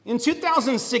In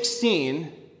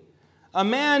 2016, a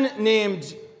man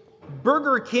named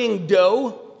Burger King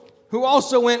Doe, who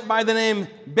also went by the name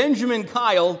Benjamin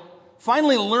Kyle,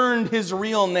 finally learned his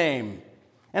real name.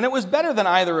 And it was better than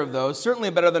either of those, certainly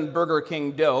better than Burger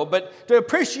King Doe. But to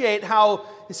appreciate how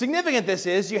significant this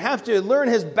is, you have to learn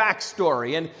his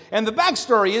backstory. And the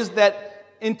backstory is that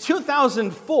in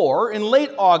 2004, in late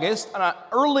August, on an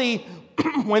early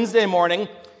Wednesday morning,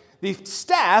 the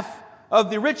staff of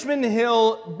the Richmond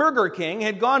Hill Burger King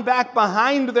had gone back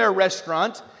behind their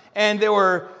restaurant, and they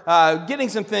were getting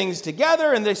some things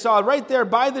together, and they saw right there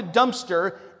by the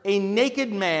dumpster a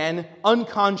naked man,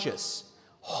 unconscious,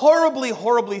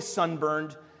 horribly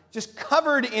sunburned, just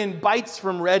covered in bites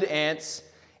from red ants,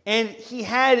 and he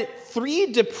had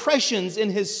 3 depressions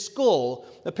in his skull,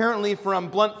 apparently from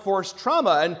blunt force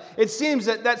trauma. And it seems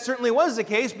that certainly was the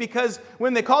case, because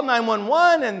when they called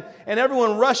 911 and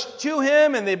everyone rushed to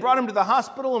him and they brought him to the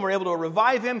hospital and were able to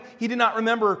revive him, he did not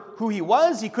remember who he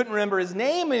was, he couldn't remember his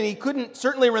name, and he couldn't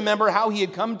certainly remember how he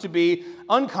had come to be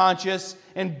unconscious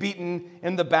and beaten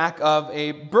in the back of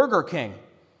a Burger King.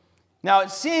 Now,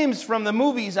 it seems from the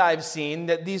movies I've seen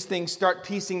that these things start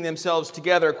piecing themselves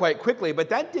together quite quickly, but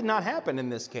that did not happen in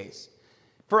this case.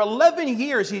 For 11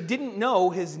 years, he didn't know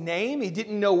his name, he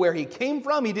didn't know where he came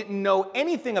from, he didn't know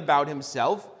anything about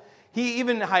himself. He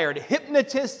even hired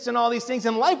hypnotists and all these things,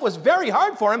 and life was very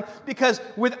hard for him because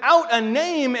without a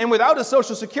name and without a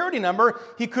social security number,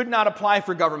 he could not apply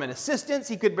for government assistance.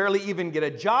 He could barely even get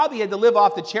a job. He had to live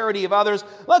off the charity of others.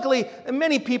 Luckily,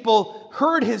 many people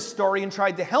heard his story and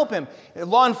tried to help him.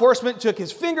 Law enforcement took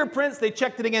his fingerprints. They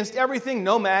checked it against everything,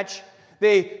 no match.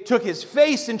 They took his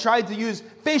face and tried to use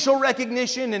facial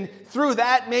recognition, and through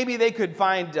that, maybe they could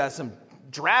find some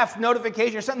draft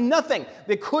notification or something. Nothing.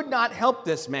 They could not help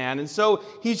this man. And so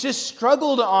he just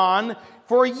struggled on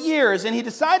for years, and he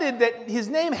decided that his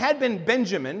name had been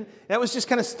Benjamin. That was just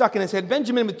kind of stuck in his head.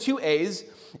 Benjamin with 2 A's,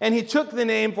 and he took the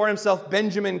name for himself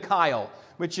Benjamin Kyle,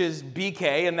 which is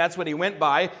BK, and that's what he went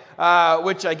by,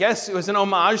 which I guess it was an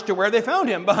homage to where they found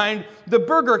him, behind the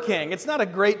Burger King. It's not a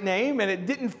great name, and it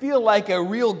didn't feel like a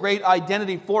real great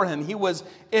identity for him. He was,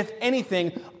 if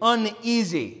anything,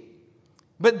 uneasy.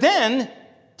 But then,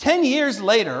 10 years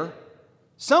later,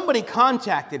 somebody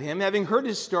contacted him, having heard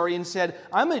his story, and said,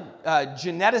 I'm a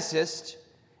geneticist,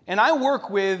 and I work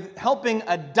with helping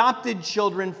adopted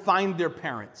children find their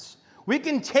parents. We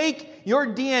can take your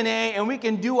DNA and we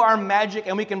can do our magic,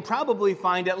 and we can probably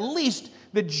find at least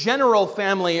the general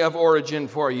family of origin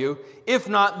for you, if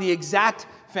not the exact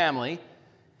family.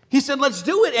 He said, let's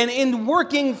do it. And in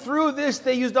working through this,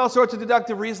 they used all sorts of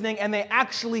deductive reasoning, and they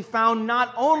actually found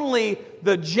not only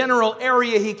the general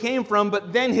area he came from,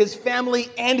 but then his family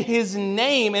and his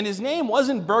name. And his name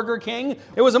wasn't Burger King.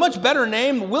 It was a much better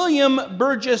name, William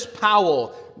Burgess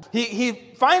Powell.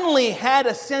 He finally had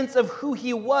a sense of who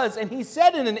he was, and he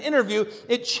said in an interview,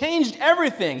 it changed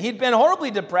everything. He'd been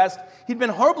horribly depressed. He'd been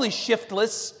horribly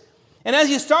shiftless. And as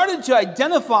he started to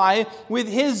identify with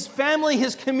his family,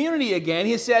 his community again,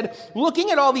 he said, looking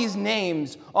at all these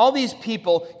names, all these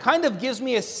people, kind of gives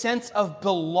me a sense of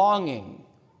belonging.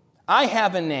 I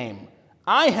have a name.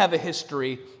 I have a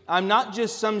history. I'm not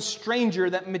just some stranger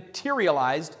that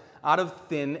materialized out of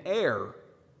thin air.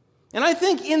 And I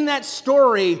think in that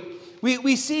story,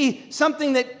 we see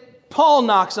something that Paul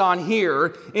knocks on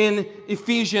here in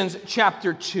Ephesians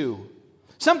chapter 2.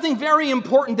 Something very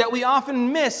important that we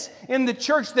often miss in the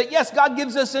church, that yes, God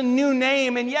gives us a new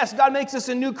name, and yes, God makes us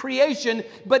a new creation,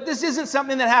 but this isn't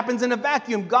something that happens in a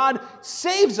vacuum. God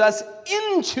saves us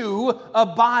into a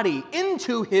body,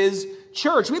 into His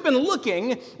church. We've been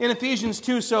looking in Ephesians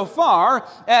 2 so far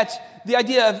at the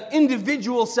idea of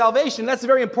individual salvation. That's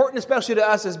very important, especially to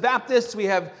us as Baptists. We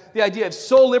have the idea of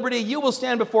soul liberty. You will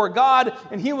stand before God,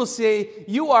 and He will say,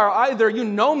 you are either, you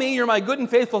know me, you're my good and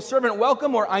faithful servant,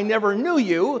 welcome, or I never knew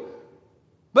you.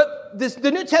 But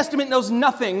the New Testament knows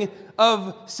nothing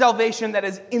of salvation that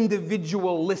is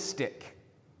individualistic.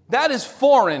 That is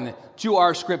foreign to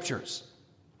our scriptures.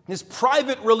 This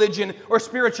private religion or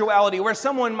spirituality where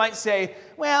someone might say,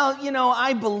 well,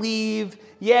 I believe,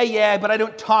 but I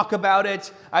don't talk about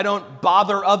it. I don't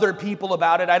bother other people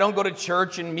about it. I don't go to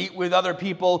church and meet with other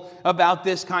people about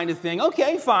this kind of thing.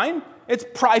 Okay, fine. It's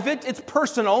private. It's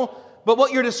personal. But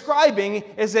what you're describing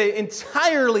is an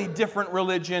entirely different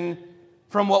religion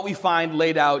from what we find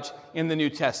laid out in the New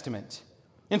Testament.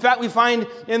 In fact, we find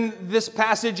in this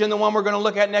passage and the one we're going to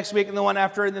look at next week and the one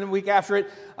after it and the week after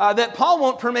it, that Paul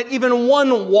won't permit even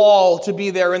one wall to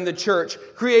be there in the church,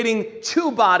 creating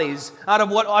 2 bodies out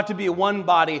of what ought to be one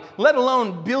body, let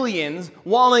alone billions,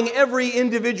 walling every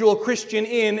individual Christian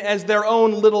in as their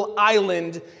own little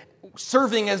island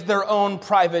serving as their own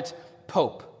private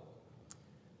pope.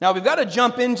 Now, we've got to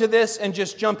jump into this and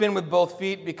just jump in with both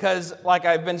feet because, like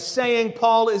I've been saying,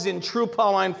 Paul is in true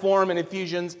Pauline form in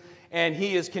Ephesians, and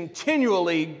he is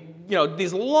continually,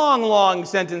 these long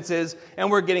sentences, and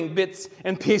we're getting bits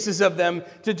and pieces of them.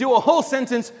 To do a whole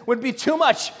sentence would be too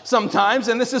much sometimes,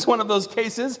 and this is one of those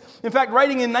cases. In fact,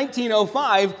 writing in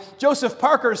 1905, Joseph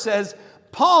Parker says,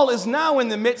 Paul is now in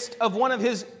the midst of one of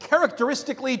his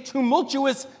characteristically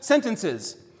tumultuous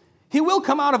sentences. He will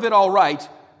come out of it all right.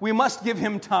 We must give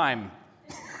him time.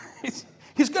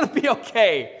 He's going to be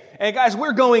okay. And guys,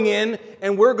 we're going in,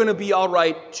 and we're going to be all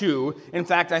right too. In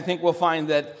fact, I think we'll find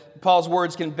that Paul's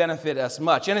words can benefit us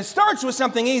much. And it starts with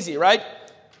something easy, right?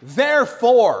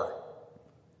 Therefore.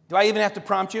 Do I even have to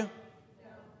prompt you?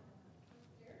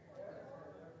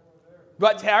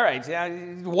 But, all right,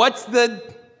 what's the...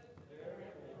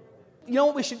 You know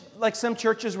what we should, like some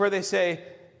churches where they say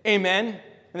amen,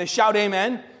 and they shout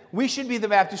amen? We should be the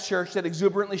Baptist church that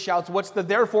exuberantly shouts, what's the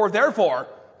therefore,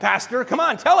 Pastor? Come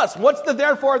on, tell us, what's the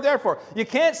therefore? You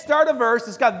can't start a verse,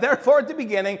 it's got therefore at the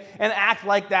beginning, and act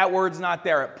like that word's not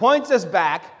there. It points us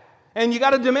back, and you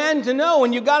got to demand to know,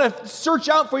 and you got to search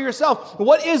out for yourself.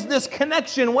 What is this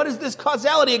connection? What is this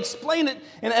causality? Explain it,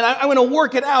 and I'm going to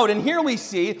work it out. And here we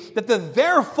see that the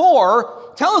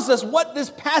therefore tells us what this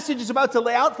passage is about to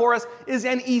lay out for us is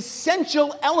an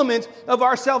essential element of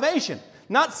our salvation.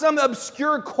 Not some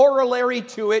obscure corollary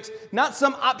to it, not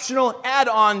some optional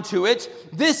add-on to it.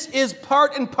 This is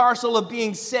part and parcel of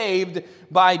being saved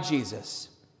by Jesus.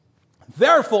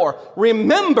 Therefore,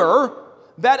 remember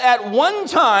that at one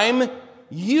time,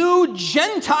 you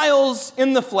Gentiles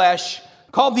in the flesh,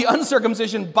 called the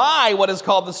uncircumcision by what is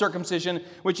called the circumcision,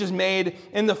 which is made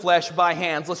in the flesh by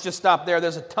hands. Let's just stop there.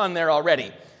 There's a ton there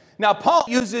already. Now, Paul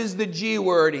uses the G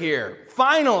word here.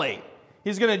 Finally.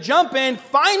 He's going to jump in.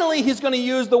 Finally, he's going to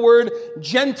use the word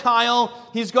Gentile.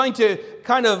 He's going to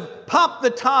kind of pop the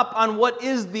top on what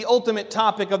is the ultimate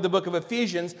topic of the book of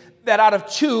Ephesians, that out of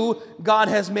two, God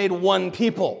has made one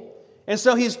people. And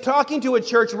so he's talking to a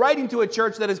church, writing to a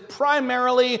church that is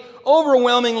primarily,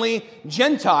 overwhelmingly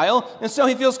Gentile. And so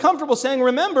he feels comfortable saying,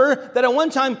 remember that at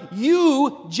one time,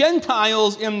 you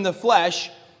Gentiles in the flesh,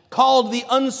 called the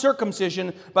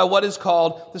uncircumcision by what is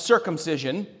called the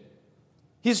circumcision.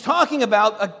 He's talking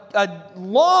about a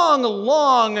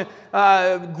long,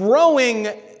 growing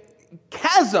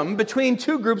chasm between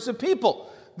two groups of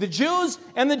people, the Jews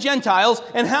and the Gentiles,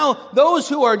 and how those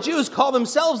who are Jews call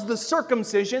themselves the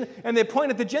circumcision, and they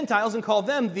point at the Gentiles and call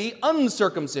them the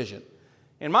uncircumcision.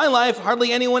 In my life,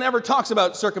 hardly anyone ever talks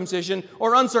about circumcision,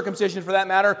 or uncircumcision for that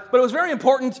matter, but it was very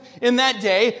important in that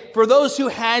day for those who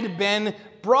had been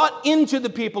brought into the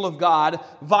people of God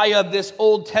via this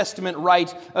Old Testament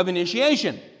rite of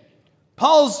initiation.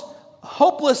 Paul's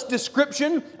hopeless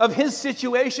description of his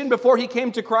situation before he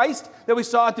came to Christ that we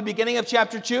saw at the beginning of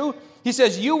chapter 2, he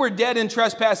says, you were dead in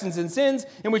trespasses and sins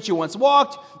in which you once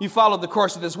walked. You followed the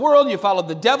course of this world. You followed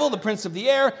the devil, the prince of the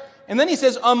air. And then he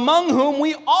says, among whom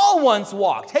we all once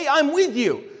walked. Hey, I'm with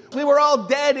you. We were all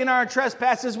dead in our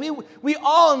trespasses. We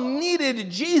all needed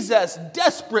Jesus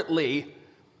desperately.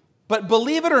 But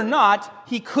believe it or not,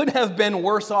 he could have been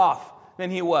worse off than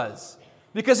he was.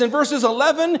 Because in verses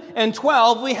 11 and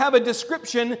 12, we have a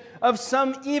description of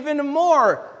some even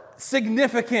more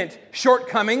significant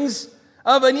shortcomings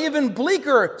of an even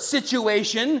bleaker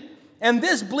situation. And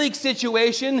this bleak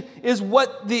situation is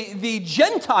what the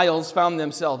Gentiles found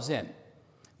themselves in.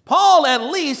 Paul, at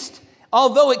least,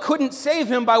 although it couldn't save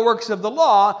him by works of the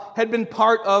law, had been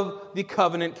part of the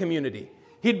covenant community.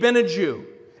 He'd been a Jew.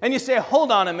 And you say,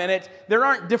 hold on a minute, there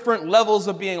aren't different levels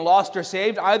of being lost or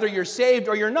saved. Either you're saved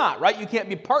or you're not, right? You can't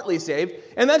be partly saved,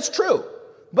 and that's true.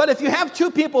 But if you have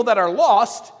two people that are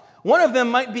lost, one of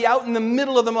them might be out in the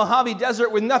middle of the Mojave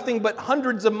Desert with nothing but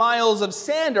hundreds of miles of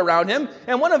sand around him,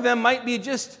 and one of them might be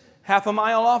just half a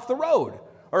mile off the road,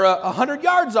 or 100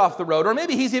 yards off the road, or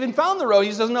maybe he's even found the road, he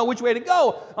just doesn't know which way to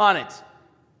go on it.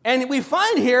 And we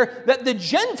find here that the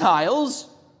Gentiles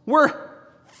were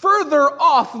further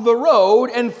off the road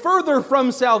and further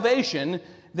from salvation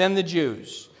than the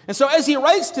Jews. And so as he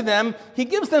writes to them, he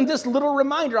gives them this little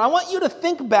reminder. I want you to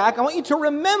think back. I want you to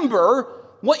remember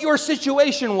what your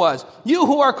situation was. You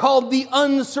who are called the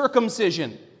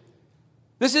uncircumcision.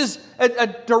 This is a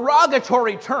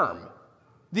derogatory term.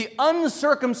 The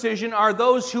uncircumcision are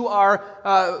those who are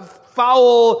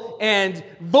foul and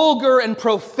vulgar and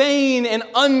profane and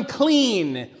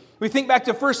unclean. We think back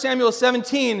to 1 Samuel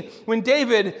 17 when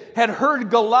David had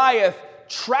heard Goliath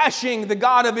trashing the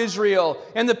God of Israel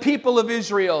and the people of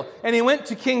Israel. And he went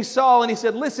to King Saul and he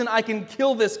said, listen, I can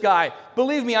kill this guy.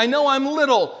 Believe me, I know I'm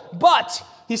little, but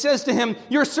he says to him,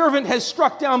 "Your servant has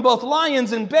struck down both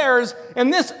lions and bears,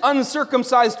 and this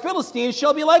uncircumcised Philistine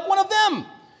shall be like one of them,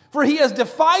 for he has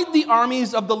defied the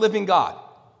armies of the living God."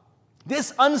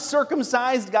 This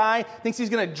uncircumcised guy thinks he's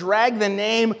going to drag the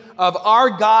name of our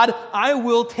God. I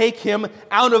will take him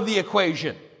out of the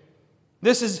equation.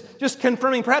 This is just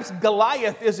confirming, perhaps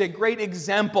Goliath is a great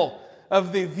example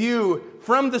of the view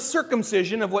from the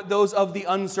circumcision of what those of the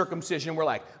uncircumcision were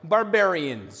like.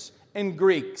 Barbarians and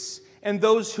Greeks and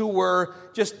those who were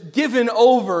just given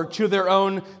over to their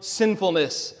own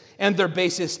sinfulness and their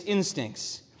basest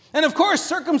instincts. And of course,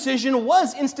 circumcision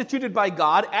was instituted by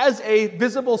God as a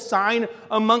visible sign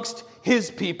amongst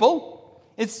his people.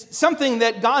 It's something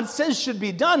that God says should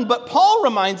be done, but Paul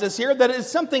reminds us here that it is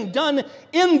something done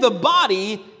in the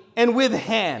body and with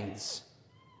hands.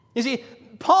 You see,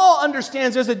 Paul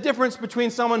understands there's a difference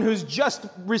between someone who's just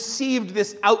received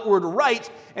this outward rite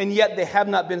and yet they have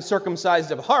not been circumcised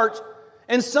of heart,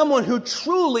 and someone who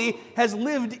truly has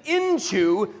lived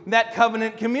into that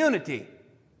covenant community.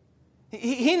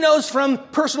 He knows from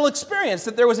personal experience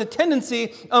that there was a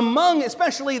tendency among,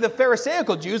 especially the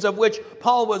Pharisaical Jews, of which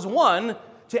Paul was one,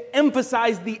 to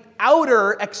emphasize the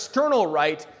outer external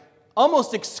rite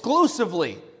almost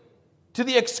exclusively, to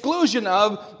the exclusion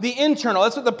of the internal.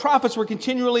 That's what the prophets were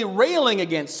continually railing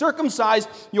against. Circumcise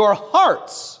your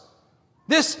hearts.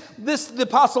 This, the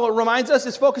apostle reminds us,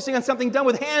 is focusing on something done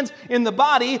with hands in the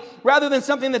body rather than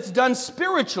something that's done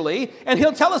spiritually. And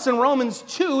he'll tell us in Romans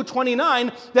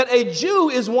 2:29 that a Jew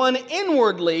is one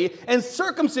inwardly and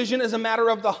circumcision is a matter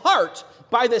of the heart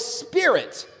by the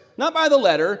Spirit, not by the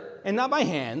letter and not by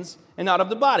hands and not of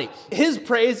the body. His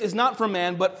praise is not from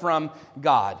man but from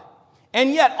God.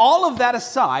 And yet, all of that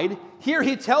aside, here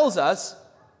he tells us,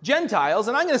 Gentiles,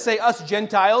 and I'm going to say us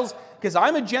Gentiles, because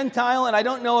I'm a Gentile, and I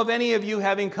don't know of any of you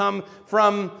having come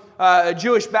from a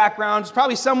Jewish background. There's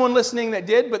probably someone listening that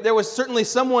did, but there was certainly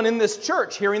someone in this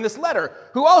church hearing this letter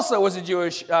who also was a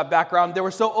Jewish background. They were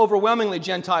so overwhelmingly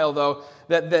Gentile, though,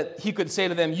 that he could say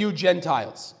to them, "You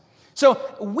Gentiles." So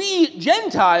we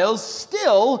Gentiles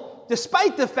still,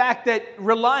 despite the fact that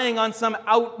relying on some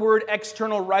outward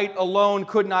external rite alone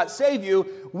could not save you,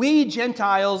 we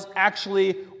Gentiles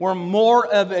actually were more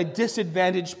of a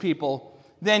disadvantaged people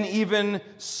than even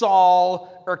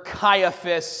Saul or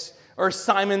Caiaphas or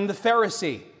Simon the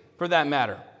Pharisee, for that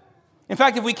matter. In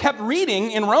fact, if we kept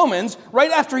reading in Romans, right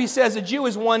after he says a Jew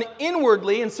is one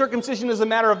inwardly and circumcision is a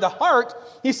matter of the heart,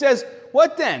 he says,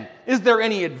 what then? Is there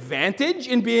any advantage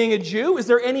in being a Jew? Is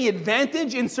there any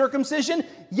advantage in circumcision?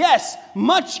 Yes,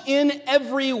 much in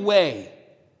every way.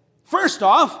 First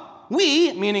off,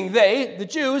 we, meaning they, the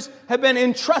Jews, have been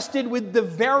entrusted with the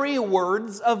very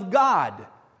words of God.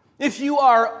 If you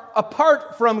are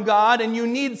apart from God and you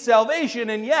need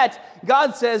salvation, and yet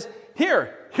God says,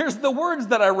 here's the words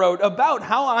that I wrote about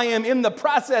how I am in the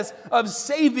process of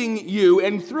saving you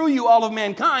and through you all of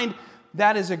mankind,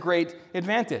 that is a great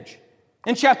advantage.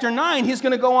 In chapter 9, he's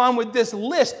going to go on with this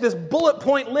list, this bullet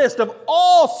point list of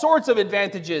all sorts of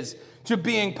advantages to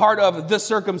being part of the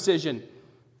circumcision.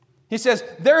 He says,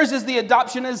 theirs is the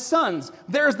adoption as sons.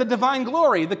 Theirs the divine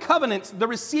glory, the covenants, the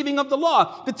receiving of the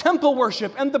law, the temple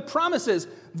worship, and the promises.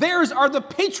 Theirs are the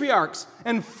patriarchs,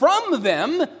 and from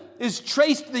them is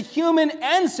traced the human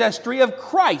ancestry of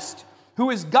Christ, who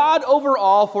is God over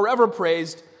all, forever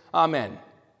praised. Amen.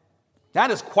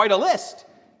 That is quite a list.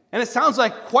 And it sounds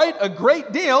like quite a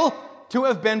great deal to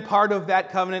have been part of that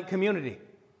covenant community.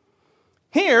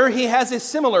 Here, he has a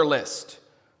similar list,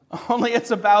 only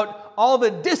it's about all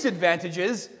the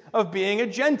disadvantages of being a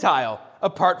Gentile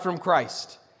apart from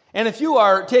Christ. And if you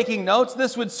are taking notes,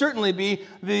 this would certainly be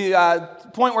the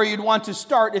point where you'd want to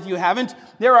start if you haven't.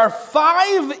 There are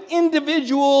 5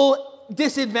 individual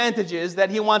disadvantages that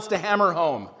he wants to hammer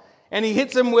home. And he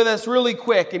hits them with us really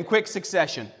quick, in quick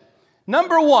succession.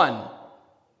 Number 1,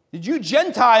 you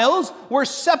Gentiles were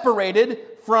separated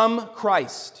from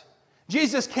Christ.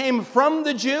 Jesus came from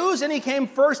the Jews, and he came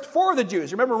first for the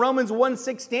Jews. Remember Romans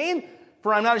 1:16?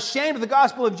 For I'm not ashamed of the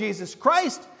gospel of Jesus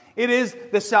Christ. It is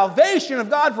the salvation of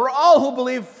God for all who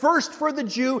believe, first for the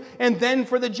Jew and then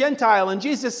for the Gentile. And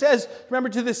Jesus says, remember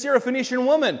to the Syrophoenician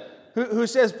woman who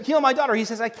says, heal my daughter. He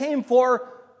says, I came for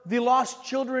the lost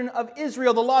children of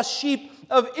Israel, the lost sheep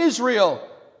of Israel.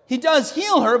 He does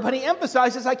heal her, but he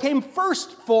emphasizes, I came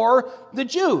first for the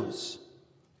Jews.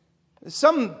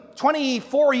 Some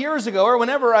 24 years ago, or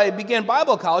whenever I began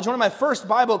Bible college, one of my first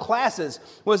Bible classes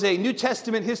was a New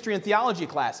Testament history and theology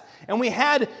class. And we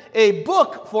had a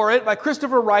book for it by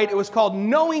Christopher Wright. It was called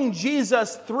Knowing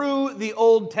Jesus Through the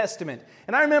Old Testament.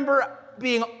 And I remember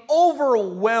being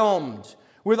overwhelmed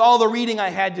with all the reading I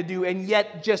had to do, and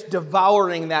yet just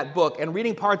devouring that book and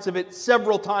reading parts of it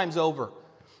several times over.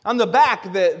 On the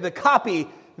back, the copy,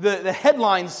 the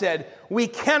headline said, "We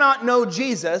cannot know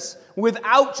Jesus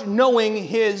without knowing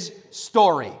his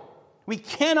story." We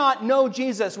cannot know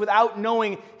Jesus without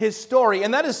knowing his story,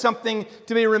 and that is something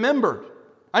to be remembered.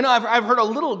 I know I've heard a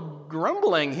little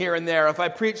grumbling here and there if I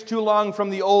preach too long from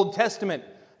the Old Testament.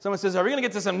 Someone says, "Are we going to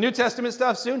get to some New Testament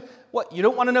stuff soon?" What, you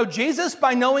don't want to know Jesus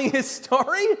by knowing his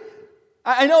story?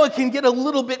 I know it can get a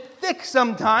little bit thick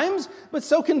sometimes, but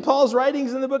so can Paul's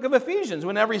writings in the book of Ephesians,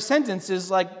 when every sentence is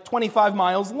like 25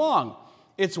 miles long.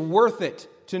 It's worth it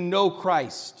to know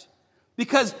Christ.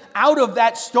 Because out of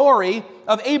that story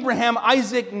of Abraham,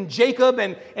 Isaac, and Jacob,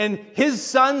 and his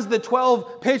sons, the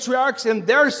 12 patriarchs, and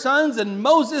their sons, and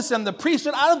Moses, and the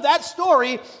priesthood, out of that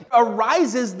story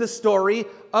arises the story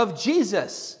of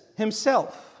Jesus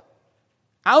himself.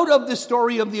 Out of the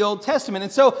story of the Old Testament.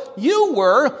 And so you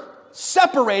were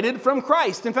separated from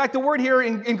Christ. In fact, the word here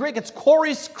in Greek, it's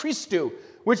choris Christou,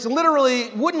 which literally,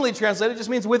 wouldn't translate, it just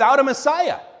means without a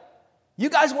Messiah. You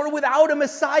guys were without a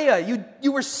Messiah.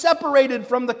 You were separated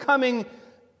from the coming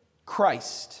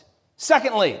Christ.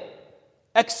 Secondly,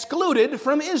 excluded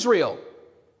from Israel.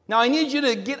 Now, I need you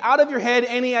to get out of your head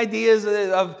any ideas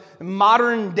of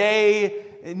modern day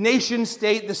nation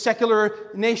state, the secular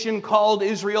nation called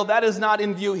Israel. That is not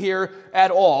in view here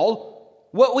at all.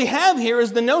 What we have here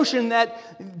is the notion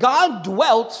that God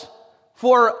dwelt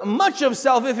for much of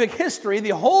salvific history,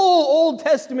 the whole Old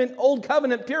Testament, Old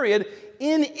Covenant period,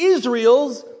 in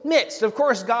Israel's midst. Of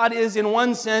course, God is, in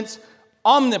one sense,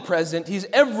 omnipresent. He's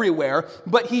everywhere.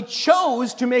 But he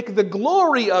chose to make the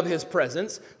glory of his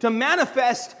presence, to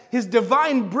manifest his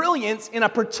divine brilliance in a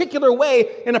particular way,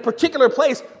 in a particular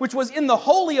place, which was in the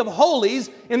Holy of Holies,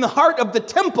 in the heart of the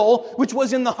temple, which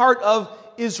was in the heart of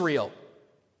Israel.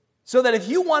 So that if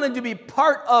you wanted to be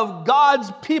part of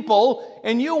God's people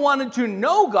and you wanted to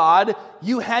know God,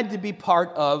 you had to be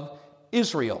part of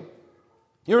Israel.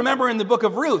 You remember in the book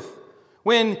of Ruth,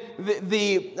 when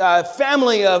the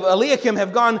family of Eliakim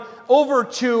have gone over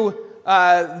to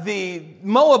the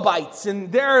Moabites,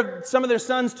 and some of their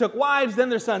sons took wives, then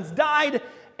their sons died,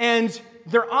 and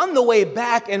they're on the way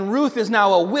back, and Ruth is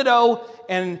now a widow,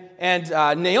 and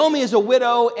Naomi is a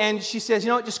widow, and she says, "You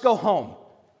know what, just go home."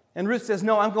 And Ruth says,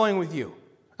 "No, I'm going with you.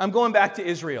 I'm going back to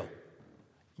Israel.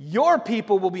 Your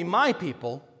people will be my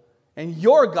people, and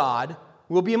your God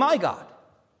will be my God."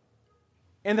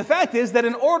 And the fact is that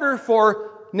in order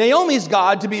for Naomi's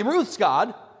God to be Ruth's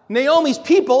God, Naomi's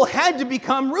people had to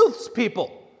become Ruth's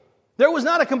people. There was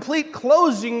not a complete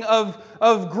closing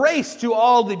of grace to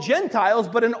all the Gentiles,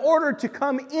 but in order to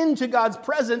come into God's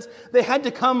presence, they had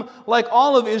to come like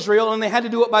all of Israel, and they had to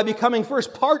do it by becoming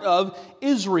first part of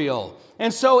Israel.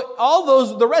 And so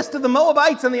the rest of the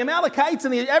Moabites and the Amalekites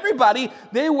and everybody,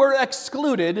 they were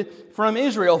excluded from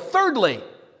Israel. Thirdly,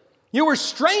 you were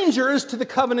strangers to the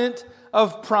covenant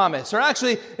of promise. Or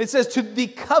actually, it says to the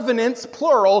covenants,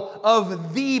 plural,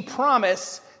 of the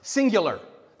promise, singular.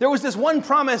 There was this one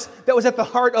promise that was at the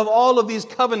heart of all of these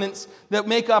covenants that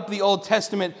make up the Old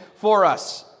Testament for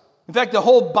us. In fact, the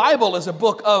whole Bible is a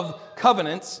book of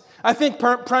covenants. I think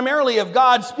primarily of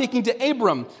God speaking to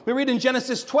Abram. We read in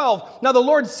Genesis 12, "Now the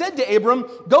Lord said to Abram,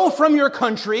 'Go from your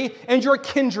country and your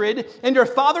kindred and your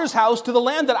father's house to the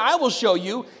land that I will show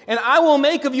you, and I will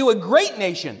make of you a great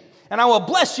nation. And I will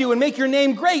bless you and make your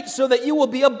name great so that you will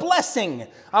be a blessing.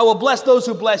 I will bless those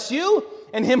who bless you,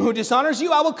 and him who dishonors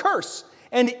you I will curse.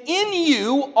 And in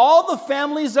you all the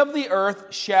families of the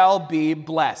earth shall be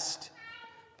blessed.'"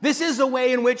 This is a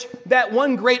way in which that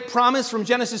one great promise from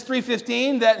Genesis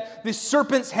 3:15, that the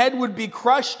serpent's head would be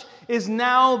crushed, is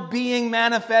now being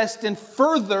manifest and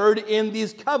furthered in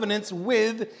these covenants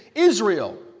with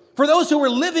Israel. For those who were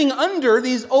living under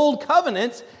these old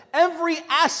covenants, every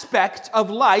aspect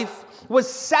of life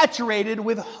was saturated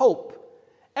with hope.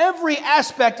 Every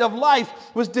aspect of life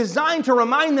was designed to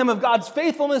remind them of God's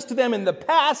faithfulness to them in the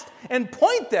past and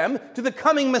point them to the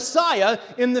coming Messiah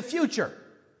in the future.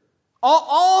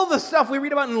 All the stuff we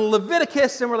read about in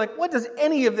Leviticus, and we're like, what does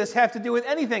any of this have to do with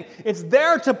anything? It's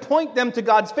there to point them to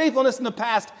God's faithfulness in the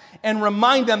past and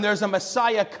remind them there's a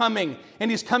Messiah coming,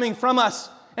 and he's coming from us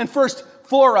and first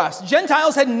for us.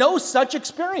 Gentiles had no such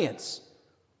experience.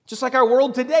 Just like our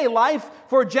world today, life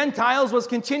for Gentiles was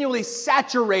continually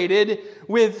saturated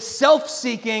with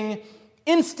self-seeking,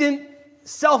 instant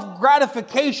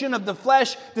self-gratification of the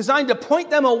flesh, designed to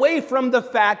point them away from the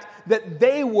fact that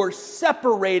they were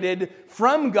separated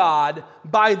from God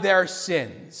by their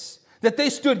sins. That they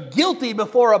stood guilty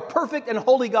before a perfect and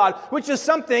holy God, which is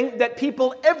something that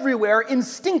people everywhere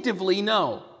instinctively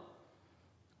know.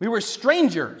 We were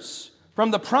strangers from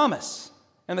the promise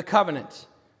and the covenant.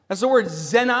 That's the word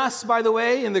xenos, by the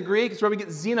way, in the Greek. It's where we get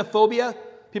xenophobia.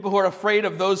 People who are afraid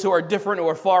of those who are different, who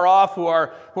are far off, who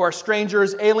are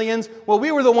strangers, aliens. Well,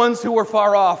 we were the ones who were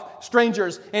far off,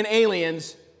 strangers and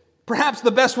aliens. Perhaps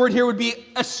the best word here would be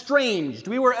estranged.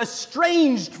 We were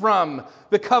estranged from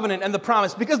the covenant and the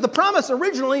promise because the promise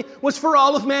originally was for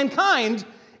all of mankind,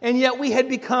 and yet we had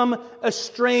become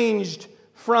estranged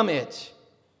from it.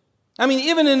 I mean,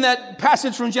 even in that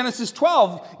passage from Genesis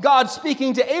 12, God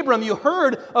speaking to Abram, you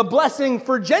heard a blessing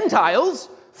for Gentiles.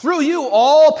 Through you,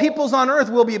 all peoples on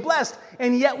earth will be blessed,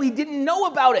 and yet we didn't know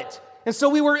about it. And so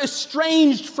we were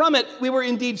estranged from it. We were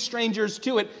indeed strangers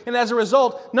to it. And as a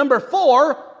result, number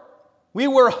 4, we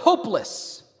were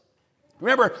hopeless.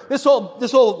 Remember, this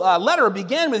whole letter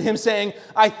began with him saying,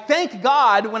 I thank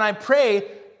God when I pray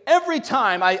every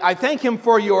time. I thank him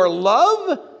for your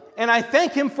love, and I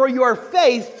thank him for your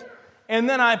faith, and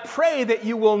then I pray that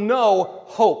you will know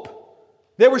hope.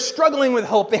 They were struggling with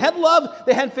hope. They had love,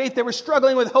 they had faith, they were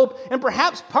struggling with hope, and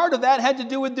perhaps part of that had to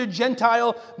do with their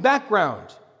Gentile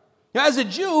background. Now, as a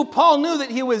Jew, Paul knew that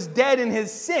he was dead in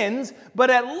his sins, but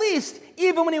at least,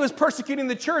 even when he was persecuting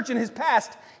the church in his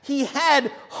past, he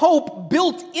had hope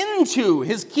built into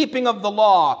his keeping of the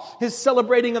law, his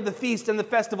celebrating of the feast and the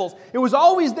festivals. It was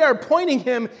always there pointing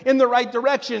him in the right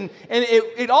direction, and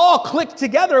it all clicked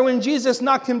together when Jesus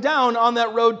knocked him down on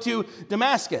that road to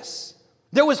Damascus.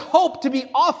 There was hope to be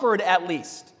offered at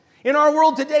least. In our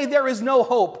world today, there is no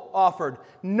hope offered,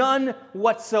 none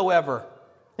whatsoever.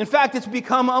 In fact, it's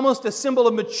become almost a symbol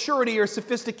of maturity or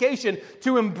sophistication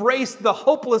to embrace the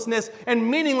hopelessness and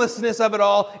meaninglessness of it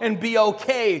all and be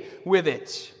okay with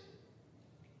it.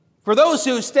 For those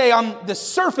who stay on the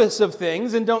surface of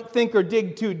things and don't think or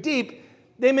dig too deep,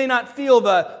 they may not feel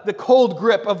the cold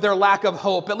grip of their lack of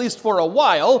hope, at least for a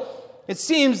while. It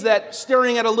seems that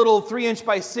staring at a little 3-inch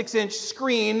by 6-inch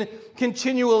screen,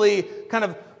 continually kind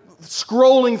of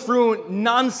scrolling through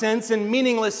nonsense and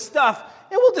meaningless stuff,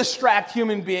 it will distract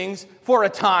human beings for a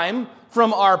time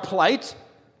from our plight.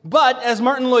 But, as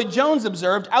Martin Lloyd-Jones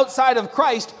observed, outside of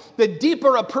Christ, the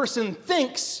deeper a person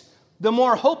thinks, the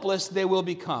more hopeless they will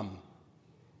become.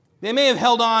 They may have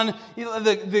held on,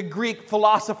 the Greek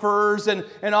philosophers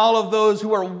and all of those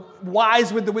who are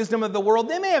wise with the wisdom of the world,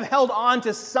 they may have held on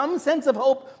to some sense of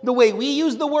hope the way we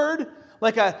use the word,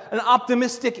 like an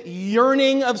optimistic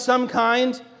yearning of some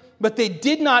kind, but they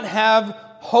did not have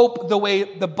hope the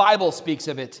way the Bible speaks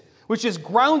of it, which is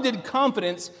grounded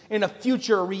confidence in a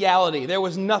future reality. There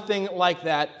was nothing like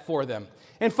that for them.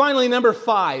 And finally, number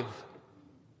 5,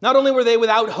 not only were they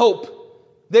without hope,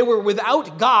 they were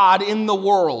without God in the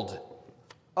world.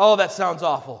 Oh, that sounds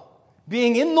awful.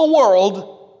 Being in the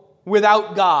world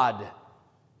without God.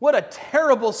 What a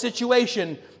terrible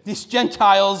situation these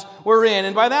Gentiles were in.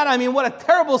 And by that I mean what a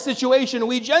terrible situation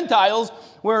we Gentiles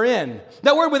were in.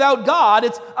 That word without God,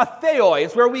 it's atheoi.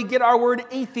 It's where we get our word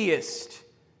atheist.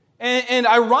 And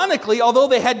ironically, although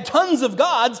they had tons of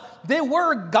gods, they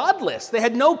were godless. They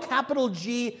had no capital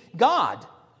G God.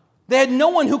 They had no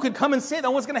one who could come and say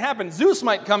that. What's going to happen? Zeus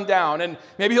might come down and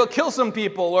maybe he'll kill some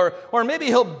people, or maybe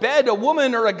he'll bed a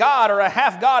woman or a god or a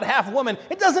half god, half woman.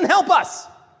 It doesn't help us,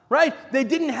 right? They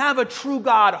didn't have a true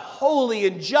God, holy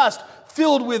and just,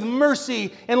 filled with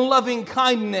mercy and loving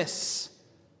kindness.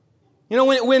 You know,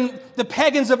 when the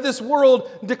pagans of this world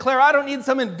declare, I don't need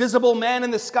some invisible man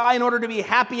in the sky in order to be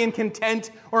happy and content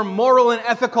or moral and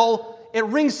ethical, it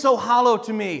rings so hollow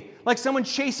to me, like someone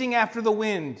chasing after the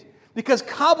wind. Because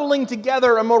cobbling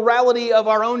together a morality of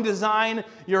our own design,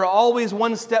 you're always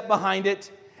one step behind it.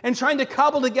 And trying to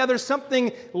cobble together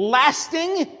something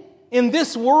lasting in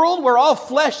this world where all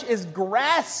flesh is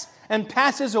grass and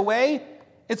passes away,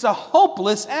 it's a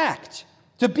hopeless act.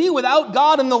 To be without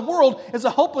God in the world is a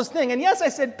hopeless thing. And yes, I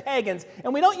said pagans,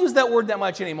 and we don't use that word that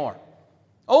much anymore.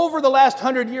 Over the last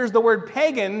 100 years, the word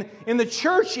pagan in the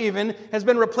church even has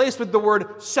been replaced with the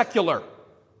word secular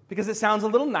because it sounds a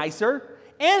little nicer.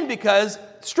 And because,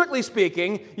 strictly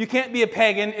speaking, you can't be a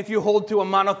pagan if you hold to a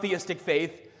monotheistic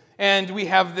faith. And we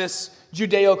have this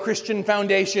Judeo-Christian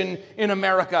foundation in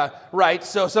America, right?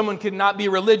 So someone could not be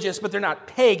religious, but they're not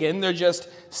pagan. They're just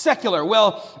secular.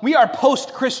 Well, we are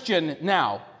post-Christian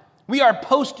now. We are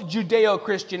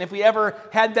post-Judeo-Christian. If we ever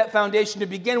had that foundation to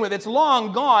begin with, it's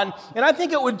long gone. And I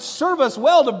think it would serve us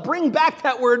well to bring back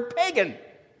that word pagan.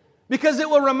 Because it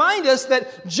will remind us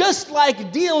that just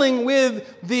like dealing with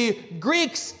the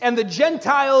Greeks and the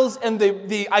Gentiles and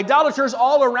the idolaters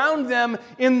all around them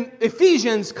in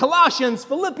Ephesians, Colossians,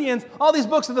 Philippians, all these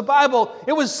books of the Bible,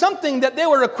 it was something that they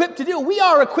were equipped to do. We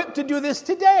are equipped to do this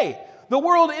today. The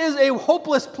world is a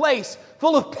hopeless place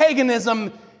full of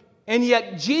paganism, And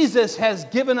yet Jesus has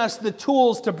given us the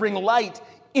tools to bring light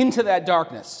into that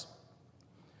darkness.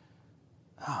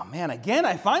 Oh man, again,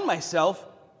 I find myself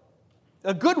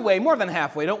a good way, more than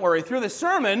halfway, don't worry, through the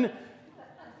sermon,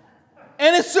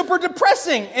 and it's super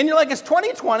depressing. And you're like, it's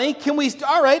 2020,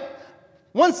 all right.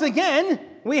 Once again,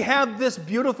 we have this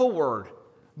beautiful word,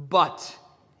 but.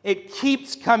 It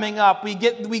keeps coming up. We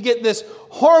get this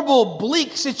horrible,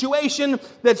 bleak situation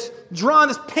that's drawn,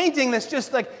 this painting that's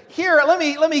just like, here, let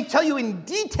me tell you in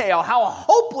detail how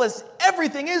hopeless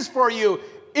everything is for you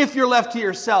if you're left to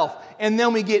yourself. And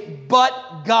then we get,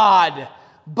 but God.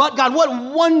 But God, what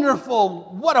a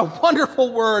wonderful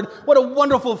word, what a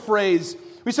wonderful phrase.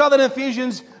 We saw that in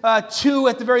Ephesians 2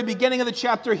 at the very beginning of the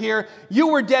chapter here. You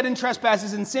were dead in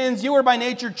trespasses and sins. You were by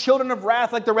nature children of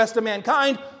wrath like the rest of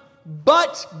mankind.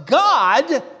 But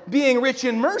God, being rich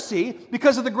in mercy,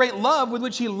 because of the great love with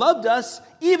which he loved us,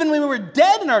 even when we were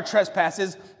dead in our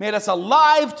trespasses, made us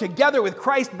alive together with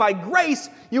Christ. By grace,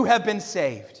 you have been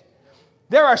saved.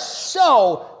 There are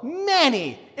so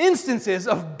many instances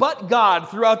of but God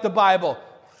throughout the Bible.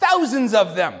 Thousands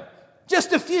of them.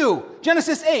 Just a few.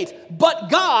 Genesis 8.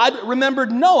 But God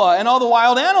remembered Noah and all the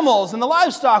wild animals and the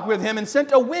livestock with him and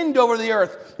sent a wind over the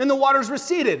earth, and the waters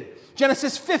receded.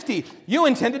 Genesis 50, you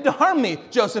intended to harm me,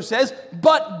 Joseph says,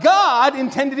 but God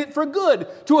intended it for good,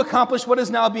 to accomplish what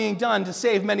is now being done, to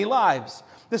save many lives.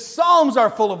 The Psalms are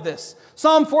full of this.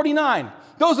 Psalm 49,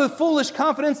 those with foolish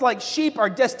confidence like sheep are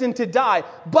destined to die,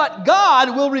 but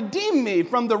God will redeem me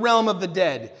from the realm of the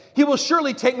dead. He will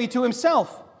surely take me to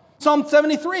himself. Psalm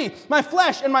 73, my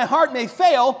flesh and my heart may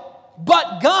fail,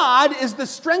 but God is the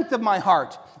strength of my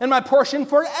heart and my portion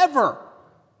forever.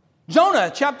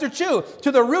 Jonah, chapter 2,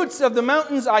 to the roots of the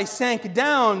mountains I sank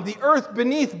down. The earth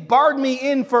beneath barred me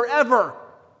in forever.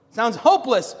 Sounds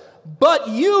hopeless. But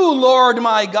you, Lord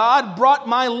my God, brought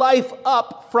my life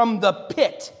up from the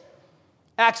pit.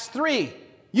 Acts 3,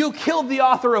 you killed the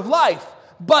author of life,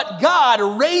 but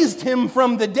God raised him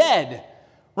from the dead.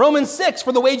 Romans 6,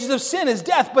 for the wages of sin is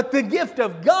death, but the gift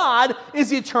of God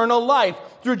is eternal life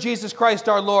through Jesus Christ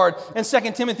our Lord. And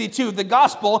 2 Timothy 2, the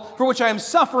gospel for which I am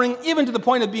suffering, even to the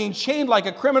point of being chained like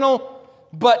a criminal,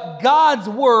 but God's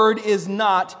word is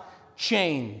not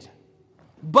chained.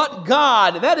 But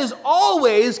God, that is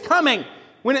always coming.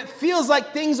 When it feels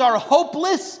like things are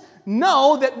hopeless,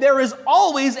 know that there is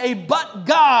always a but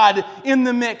God in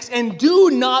the mix. And do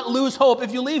not lose hope.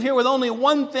 If you leave here with only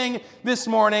one thing this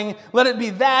morning, let it be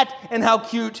that and how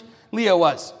cute Leah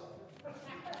was.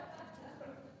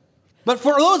 But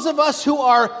for those of us who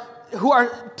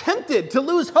are tempted to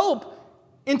lose hope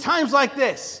in times like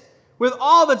this, with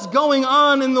all that's going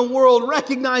on in the world,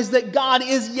 recognize that God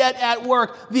is yet at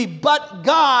work. The but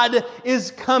God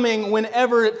is coming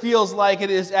whenever it feels like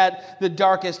it is at the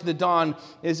darkest. The dawn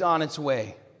is on its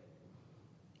way.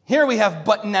 Here we have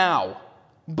but now.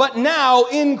 But now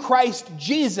in Christ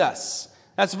Jesus.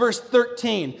 That's verse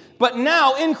 13. But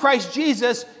now in Christ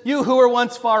Jesus, you who were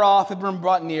once far off have been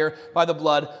brought near by the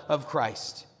blood of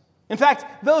Christ. In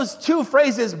fact, those two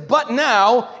phrases, but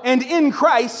now and in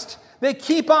Christ, they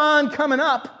keep on coming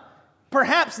up.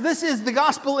 Perhaps this is the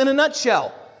gospel in a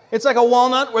nutshell. It's like a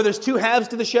walnut where there's two halves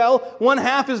to the shell. One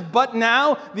half is but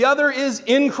now, the other is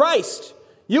in Christ.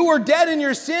 You were dead in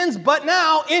your sins, but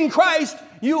now in Christ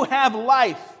you have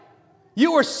life.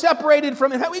 You were separated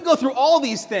from, in fact, we go through all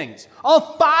these things,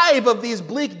 all 5 of these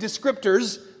bleak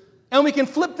descriptors, and we can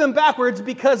flip them backwards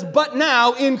because but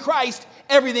now in Christ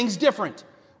everything's different.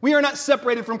 We are not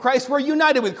separated from Christ. We're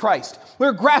united with Christ.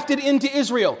 We're grafted into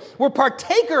Israel. We're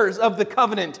partakers of the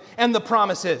covenant and the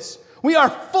promises. We are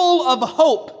full of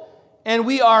hope, and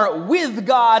we are with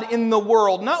God in the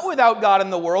world, not without God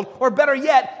in the world, or better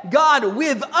yet, God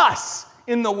with us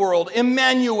in the world,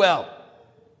 Emmanuel.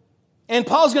 And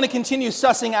Paul's going to continue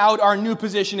sussing out our new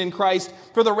position in Christ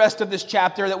for the rest of this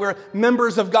chapter, that we're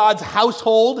members of God's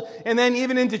household. And then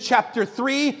even into chapter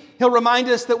 3, he'll remind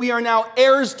us that we are now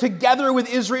heirs together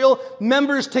with Israel,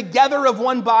 members together of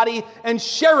one body, and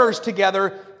sharers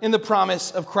together in the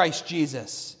promise of Christ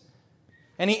Jesus.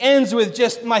 And he ends with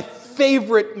just my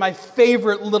favorite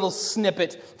little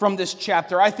snippet from this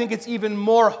chapter. I think it's even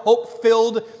more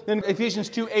hope-filled than Ephesians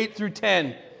 2, 8 through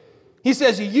 10. He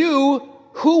says, you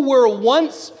who were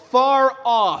once far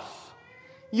off.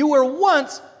 You were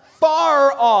once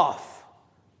far off.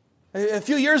 A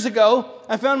few years ago,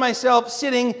 I found myself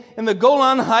sitting in the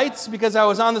Golan Heights because I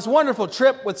was on this wonderful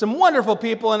trip with some wonderful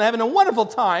people and having a wonderful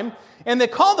time. And they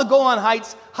call the Golan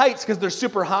Heights because they're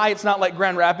super high. It's not like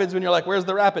Grand Rapids when you're like, where's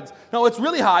the rapids? No, it's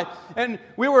really high. And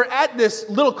we were at this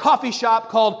little coffee shop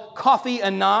called Kofi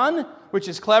Annan, which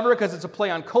is clever because it's a play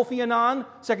on Kofi Annan,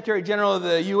 Secretary General of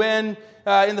the UN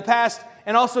in the past.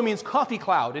 and also means coffee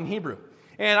cloud in Hebrew.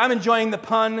 And I'm enjoying the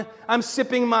pun. I'm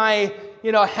sipping my,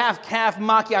 half calf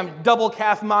macchiato, double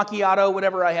calf macchiato,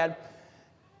 whatever I had.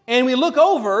 And we look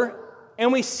over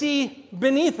and we see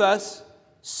beneath us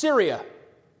Syria.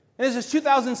 And this is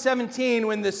 2017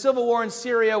 when the civil war in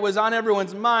Syria was on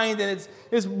everyone's mind, and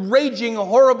it's raging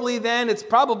horribly then. It's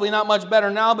probably not much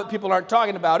better now, but people aren't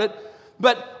talking about it.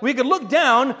 But we could look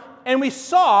down and we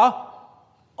saw,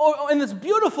 in this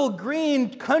beautiful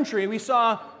green country, we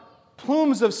saw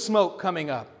plumes of smoke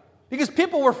coming up. Because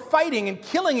people were fighting and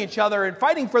killing each other and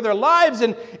fighting for their lives,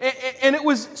 and it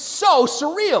was so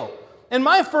surreal. And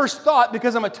my first thought,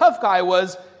 because I'm a tough guy,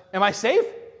 was, am I safe?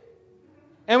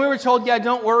 And we were told, yeah,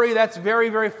 don't worry, that's very,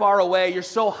 very far away. You're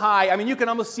so high. I mean, you can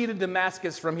almost see to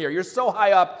Damascus from here. You're so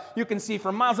high up, you can see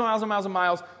for miles and miles and miles and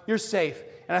miles. You're safe.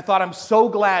 And I thought, I'm so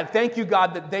glad, thank you,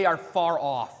 God, that they are far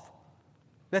off.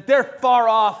 That they're far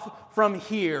off from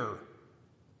here.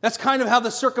 That's kind of how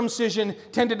the circumcision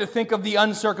tended to think of the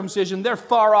uncircumcision. They're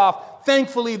far off.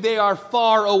 Thankfully, they are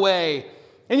far away.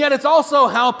 And yet it's also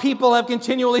how people have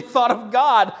continually thought of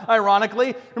God,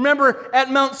 ironically. Remember,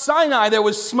 at Mount Sinai, there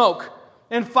was smoke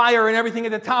and fire and everything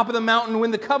at the top of the mountain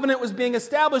when the covenant was being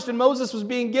established and Moses was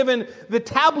being given the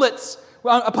tablets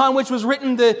upon which was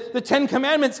written the Ten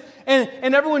Commandments.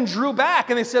 And everyone drew back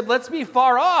and they said, let's be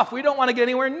far off. We don't want to get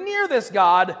anywhere near this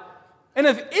God. And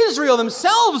if Israel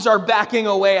themselves are backing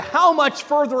away, how much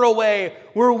further away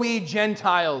were we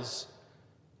Gentiles?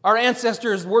 Our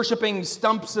ancestors worshiping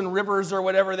stumps and rivers or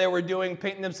whatever they were doing,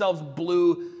 painting themselves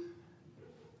blue.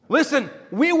 Listen,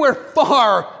 we were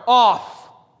far off.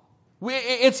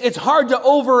 It's hard to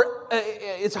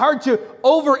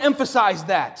overemphasize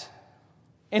that.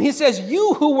 And he says,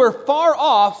 you who were far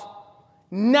off,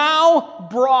 now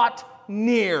brought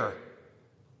near.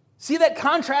 See that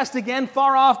contrast again?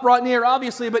 Far off, brought near,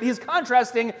 obviously, but he's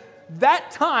contrasting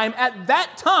that time, at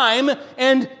that time,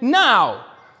 and now.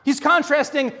 He's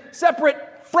contrasting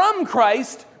separate from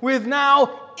Christ with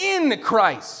now in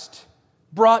Christ,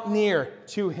 brought near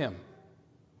to him.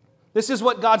 This is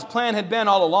what God's plan had been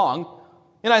all along.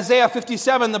 In Isaiah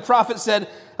 57, the prophet said,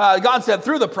 God said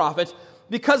through the prophet,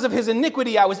 because of his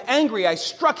iniquity I was angry, I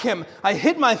struck him, I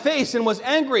hid my face and was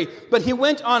angry, but he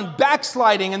went on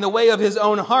backsliding in the way of his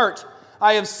own heart.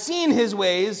 I have seen his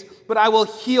ways, but I will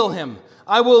heal him.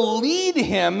 I will lead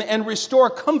him and restore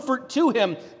comfort to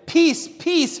him. Peace,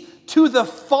 peace to the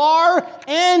far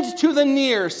and to the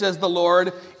near, says the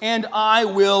Lord, and I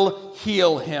will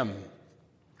heal him.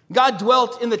 God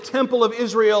dwelt in the temple of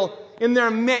Israel in their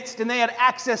midst, and they had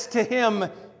access to him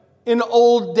in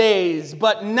old days.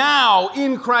 But now,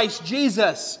 in Christ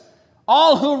Jesus,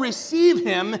 all who receive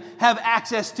him have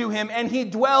access to him, and he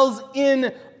dwells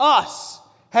in us,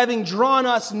 having drawn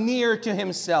us near to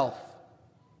himself.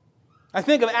 I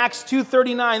think of Acts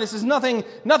 2:39. This is nothing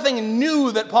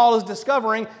new that Paul is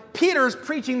discovering. Peter's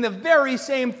preaching the very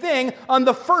same thing on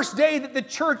the first day that the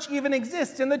church even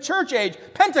exists in the church age,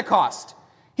 Pentecost.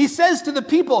 He says to the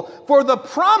people, for the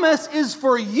promise is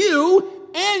for you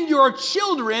and your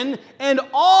children and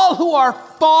all who are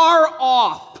far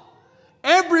off,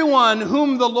 everyone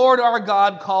whom the Lord our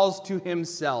God calls to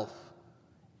himself.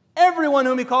 Everyone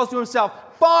whom he calls to himself,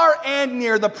 far and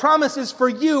near, the promise is for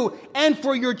you and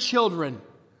for your children.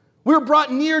 We're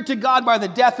brought near to God by the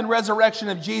death and resurrection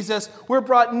of Jesus. We're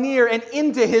brought near and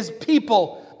into his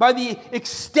people by the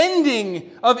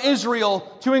extending of Israel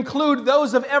to include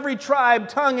those of every tribe,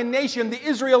 tongue, and nation, the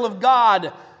Israel of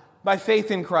God, by faith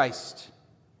in Christ.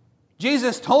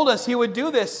 Jesus told us he would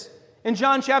do this in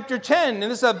John chapter 10,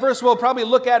 and this is a verse we'll probably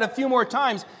look at a few more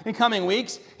times in coming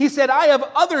weeks. He said, I have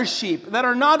other sheep that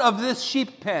are not of this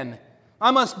sheep pen. I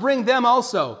must bring them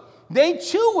also. They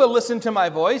too will listen to my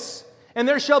voice, and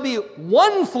there shall be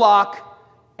one flock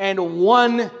and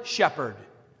one shepherd.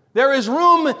 There is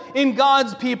room in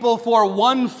God's people for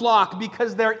one flock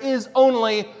because there is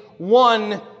only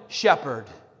one shepherd.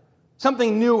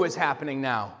 Something new is happening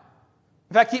now.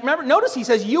 In fact, notice he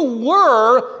says, you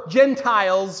were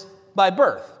Gentiles by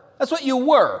birth. That's what you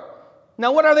were.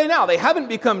 Now, what are they now? They haven't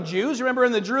become Jews. Remember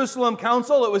in the Jerusalem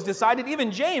Council, it was decided,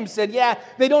 even James said, yeah,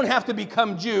 they don't have to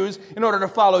become Jews in order to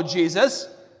follow Jesus.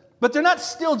 But they're not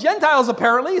still Gentiles,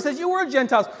 apparently. He says, you were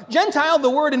Gentiles. Gentile, the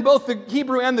word in both the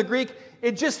Hebrew and the Greek,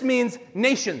 it just means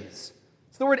nations.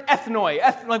 It's the word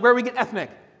ethnoi, like where we get ethnic.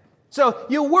 So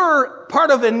you were part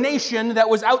of a nation that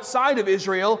was outside of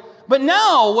Israel, but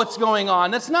now what's going on?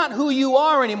 That's not who you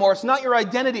are anymore. It's not your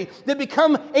identity. They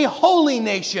become a holy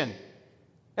nation,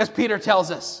 as Peter tells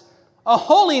us. A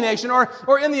holy nation,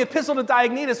 or in the Epistle to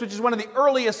Diognetus, which is one of the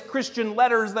earliest Christian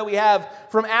letters that we have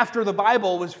from after the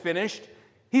Bible was finished,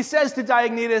 He says to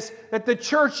Diognetus that the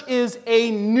church is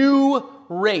a new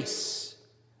race,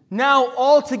 now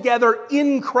all together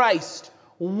in Christ,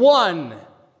 one.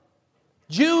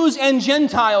 Jews and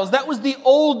Gentiles, that was the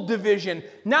old division.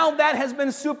 Now that has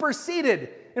been superseded.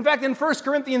 In fact, in 1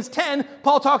 Corinthians 10,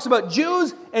 Paul talks about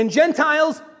Jews and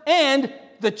Gentiles and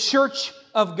the church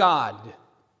of God.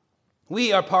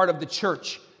 We are part of the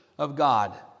church of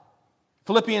God.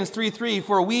 Philippians 3:3,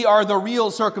 for we are the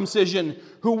real circumcision,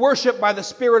 who worship by the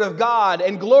Spirit of God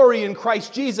and glory in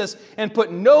Christ Jesus and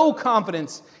put no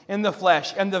confidence in the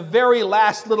flesh. And the very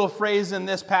last little phrase in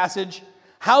this passage,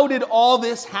 how did all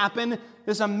this happen?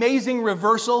 This amazing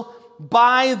reversal,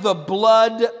 by the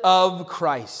blood of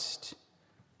Christ.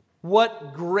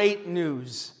 What great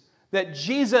news that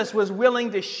Jesus was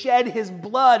willing to shed his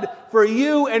blood for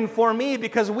you and for me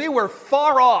because we were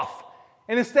far off.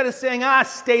 And instead of saying,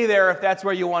 stay there if that's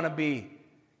where you want to be,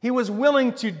 he was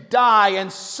willing to die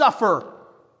and suffer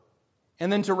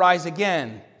and then to rise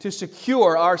again to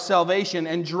secure our salvation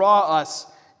and draw us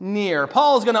near.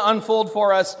 Paul is going to unfold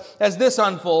for us, as this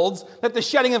unfolds, that the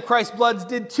shedding of Christ's blood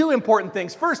did two important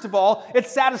things. First of all, it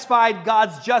satisfied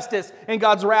God's justice and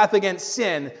God's wrath against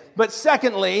sin. But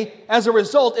secondly, as a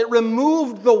result, it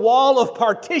removed the wall of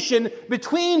partition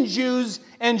between Jews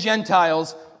and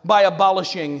Gentiles by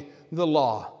abolishing the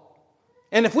law.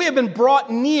 And if we have been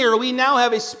brought near, we now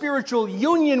have a spiritual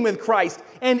union with Christ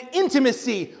and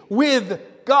intimacy with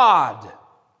God.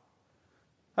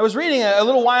 I was reading a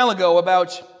little while ago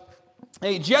about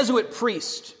a Jesuit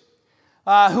priest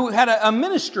who had a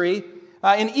ministry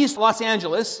in East Los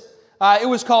Angeles. It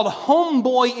was called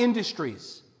Homeboy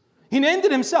Industries. He named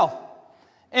it himself.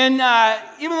 And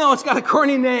even though it's got a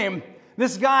corny name,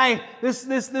 this guy,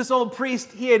 this old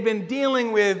priest, he had been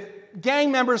dealing with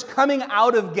gang members coming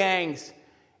out of gangs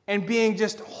and being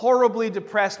just horribly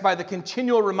depressed by the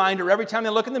continual reminder every time they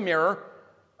look in the mirror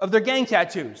of their gang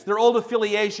tattoos, their old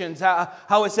affiliations,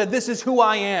 how it said, this is who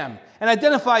I am, and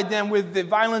identified them with the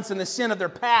violence and the sin of their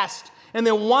past, and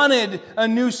they wanted a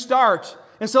new start.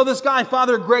 And so this guy,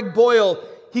 Father Greg Boyle,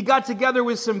 he got together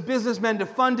with some businessmen to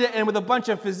fund it and with a bunch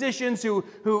of physicians who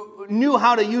knew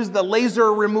how to use the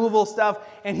laser removal stuff,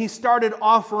 and he started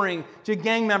offering to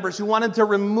gang members who wanted to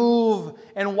remove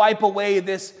and wipe away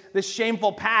this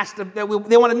shameful past that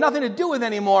they wanted nothing to do with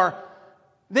anymore.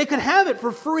 They could have it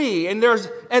for free. And there's,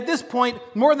 at this point,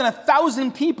 more than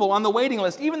 1,000 people on the waiting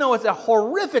list, even though it's a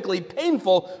horrifically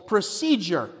painful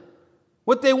procedure.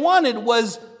 What they wanted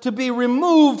was to be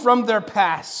removed from their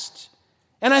past.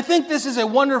 And I think this is a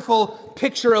wonderful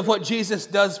picture of what Jesus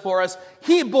does for us.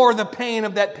 He bore the pain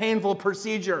of that painful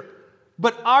procedure.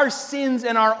 But our sins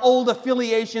and our old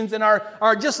affiliations and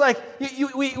are just like,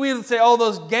 we would say,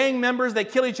 those gang members, they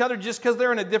kill each other just because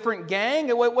they're in a different gang?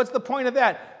 What's the point of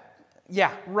that?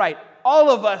 Yeah, right.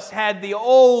 All of us had the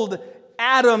old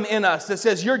Adam in us that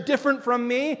says, you're different from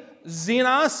me,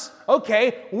 Xenos.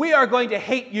 Okay, we are going to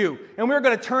hate you, and we're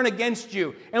going to turn against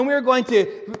you, and we're going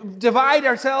to divide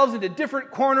ourselves into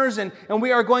different corners, and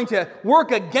we are going to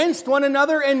work against one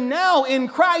another. And now in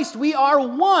Christ, we are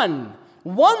one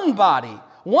body,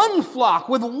 one flock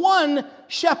with one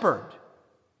shepherd.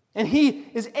 And he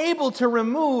is able to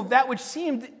remove that which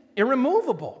seemed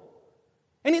irremovable.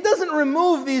 And he doesn't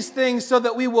remove these things so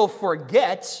that we will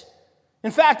forget.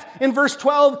 In fact, in verse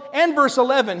 12 and verse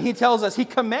 11, he tells us, he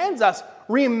commands us,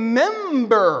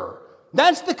 remember.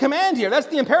 That's the command here. That's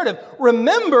the imperative.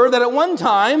 Remember that at one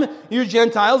time, you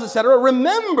Gentiles, etc.,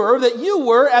 remember that you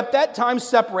were at that time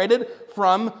separated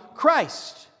from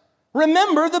Christ.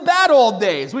 Remember the bad old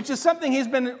days, which is something he's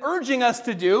been urging us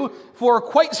to do for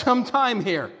quite some time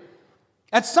here.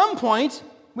 At some point,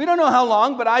 we don't know how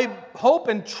long, but I hope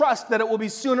and trust that it will be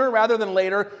sooner rather than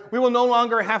later. We will no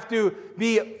longer have to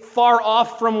be far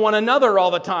off from one another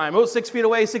all the time. 6 feet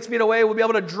away, we'll be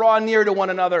able to draw near to one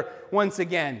another once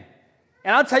again.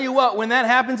 And I'll tell you what, when that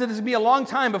happens, it will be a long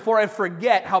time before I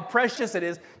forget how precious it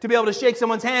is to be able to shake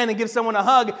someone's hand and give someone a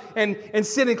hug and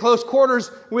sit in close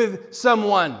quarters with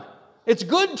someone. It's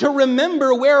good to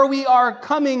remember where we are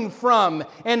coming from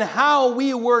and how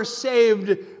we were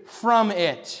saved from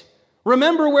it.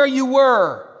 Remember where you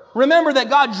were. Remember that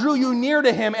God drew you near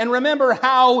to him, and remember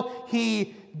how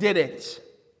he did it.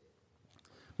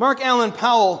 Mark Allen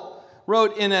Powell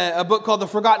wrote in a book called The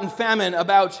Forgotten Famine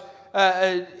about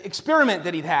an experiment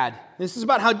that he'd had. This is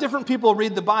about how different people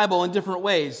read the Bible in different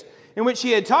ways, in which he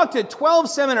had talked to 12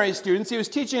 seminary students. He was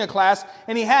teaching a class,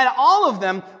 and he had all of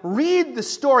them read the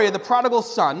story of the prodigal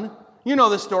son. You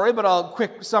know the story, but I'll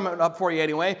quick sum it up for you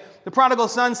anyway. The prodigal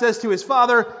son says to his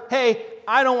father, hey,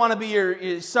 I don't want to be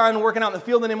your son working out in the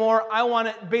field anymore. I want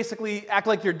to basically act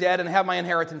like you're dead and have my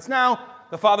inheritance now.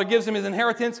 The father gives him his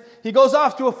inheritance. He goes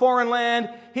off to a foreign land.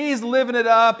 He's living it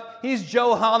up. He's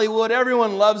Joe Hollywood.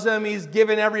 Everyone loves him. He's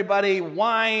giving everybody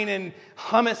wine and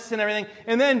hummus and everything.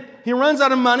 And then he runs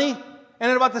out of money.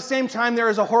 And at about the same time, there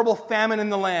is a horrible famine in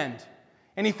the land.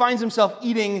 And he finds himself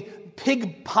eating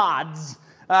pig pods.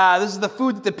 This is the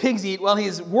food that the pigs eat while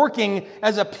he's working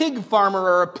as a pig farmer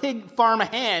or a pig farm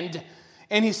hand.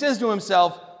 And he says to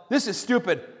himself, this is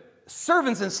stupid.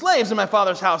 Servants and slaves in my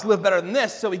father's house live better than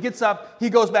this. So he gets up, he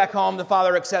goes back home, the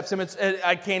father accepts him.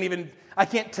 I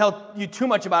can't tell you too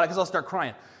much about it because I'll start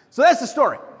crying. So that's the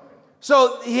story.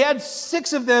 So he had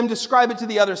 6 of them describe it to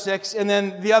the other 6, and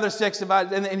then the other 6,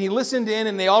 and he listened in,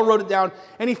 and they all wrote it down,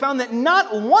 and he found that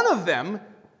not one of them,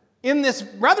 in this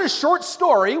rather short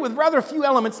story with rather few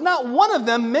elements, not one of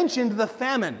them mentioned the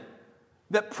famine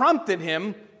that prompted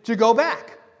him to go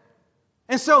back.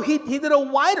 And so he did a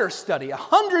wider study,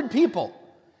 100 people.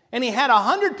 And he had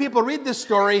 100 people read this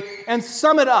story and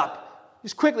sum it up.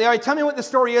 Just quickly, all right, tell me what the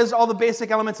story is, all the basic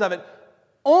elements of it.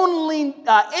 Only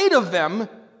 8 of them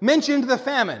mentioned the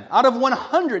famine. Out of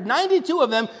 100, 92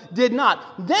 of them did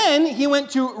not. Then he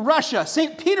went to Russia,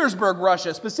 St. Petersburg,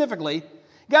 Russia specifically,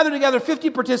 gathered together 50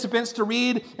 participants to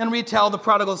read and retell the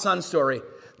prodigal son story.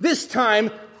 This time,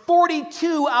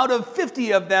 42 out of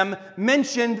 50 of them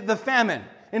mentioned the famine.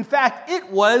 In fact, it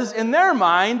was, in their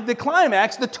mind, the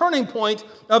climax, the turning point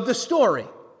of the story.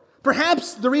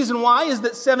 Perhaps the reason why is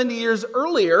that 70 years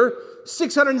earlier,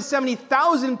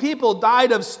 670,000 people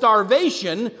died of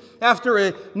starvation after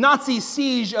a Nazi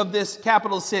siege of this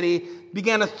capital city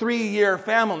began a 3-year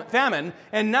famine,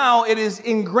 and now it is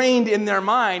ingrained in their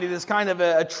mind. It is kind of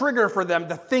a trigger for them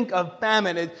to think of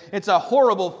famine. It's a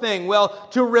horrible thing. Well,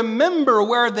 to remember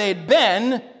where they'd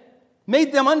been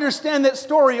made them understand that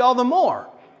story all the more.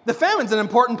 The famine's an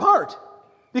important part.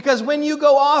 Because when you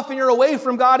go off and you're away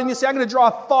from God and you say, I'm going to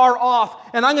draw far off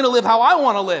and I'm going to live how I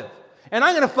want to live. And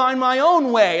I'm going to find my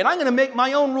own way and I'm going to make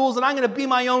my own rules and I'm going to be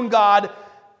my own God.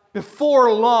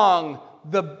 Before long,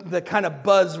 the kind of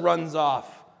buzz runs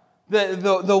off.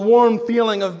 The warm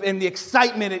feeling and the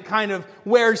excitement, it kind of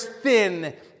wears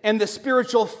thin and the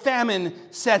spiritual famine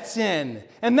sets in.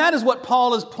 And that is what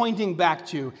Paul is pointing back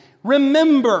to.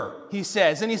 Remember, he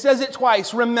says, and he says it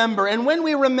twice, remember. And when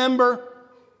we remember,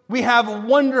 we have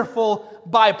wonderful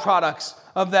byproducts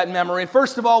of that memory.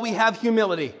 First of all, we have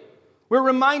humility. We're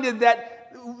reminded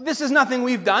that this is nothing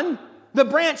we've done. The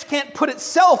branch can't put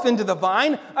itself into the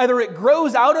vine. Either it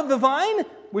grows out of the vine,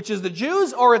 which is the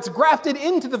Jews, or it's grafted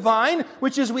into the vine,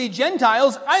 which is we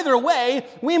Gentiles. Either way,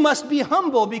 we must be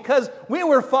humble because we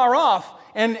were far off.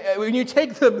 And when you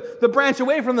take the branch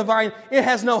away from the vine, it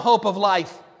has no hope of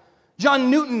life.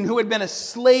 John Newton, who had been a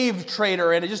slave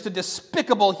trader and just a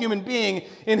despicable human being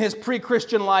in his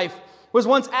pre-Christian life, was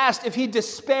once asked if he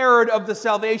despaired of the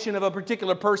salvation of a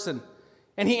particular person.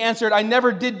 And he answered, I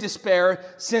never did despair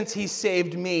since he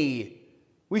saved me.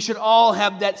 We should all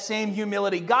have that same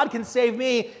humility. God can save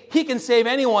me. He can save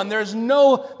anyone. There's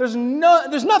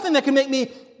nothing that can make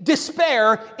me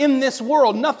despair in this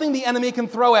world. Nothing the enemy can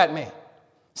throw at me.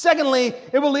 Secondly,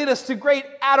 it will lead us to great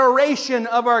adoration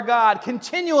of our God,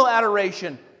 continual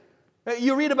adoration.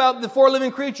 You read about the 4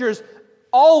 living creatures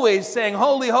always saying,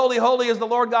 holy, holy, holy is the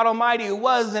Lord God Almighty who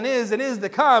was and is to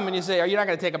come. And you say, are you not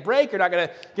going to take a break? You're not going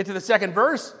to get to the second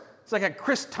verse? It's like a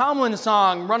Chris Tomlin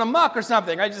song, Run Amok or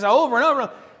something. I just over and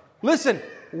over. Listen,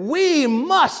 we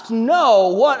must know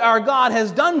what our God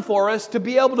has done for us to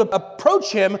be able to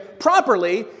approach Him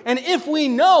properly. And if we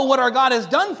know what our God has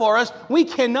done for us, we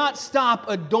cannot stop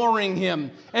adoring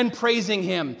Him and praising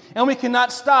Him. And we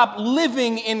cannot stop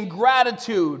living in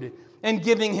gratitude and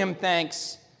giving Him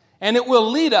thanks. And it will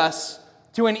lead us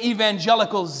to an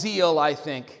evangelical zeal, I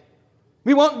think.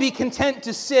 We won't be content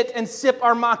to sit and sip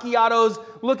our macchiatos,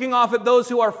 looking off at those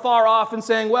who are far off and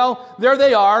saying, well, there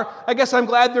they are. I guess I'm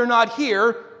glad they're not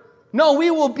here. No,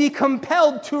 we will be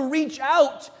compelled to reach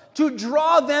out, to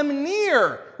draw them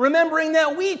near, remembering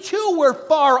that we too were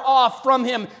far off from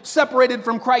Him, separated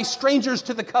from Christ, strangers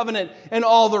to the covenant, and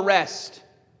all the rest.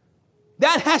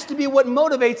 That has to be what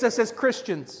motivates us as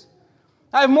Christians.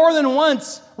 I've more than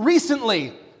once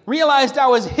recently realized I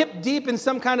was hip deep in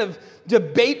some kind of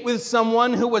debate with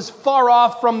someone who was far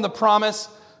off from the promise,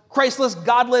 Christless,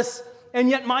 godless, and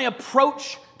yet my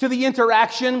approach to the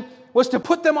interaction was to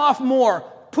put them off more,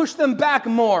 push them back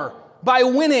more by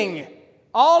winning.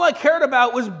 All I cared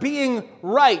about was being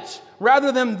right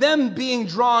rather than them being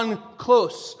drawn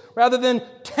close, rather than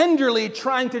tenderly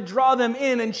trying to draw them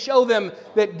in and show them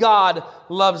that God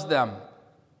loves them.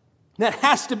 That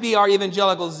has to be our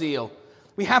evangelical zeal.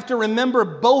 We have to remember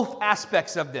both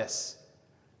aspects of this.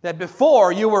 That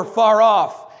before you were far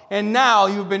off, and now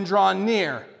you've been drawn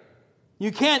near.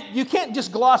 You can't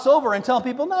just gloss over and tell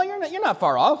people, no, you're not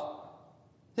far off.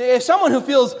 If someone who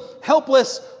feels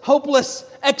helpless, hopeless,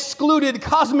 excluded,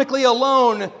 cosmically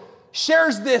alone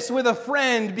shares this with a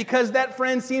friend because that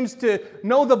friend seems to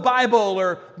know the Bible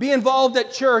or be involved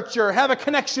at church or have a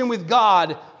connection with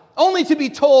God, only to be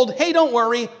told, hey, don't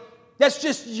worry, that's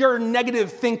just your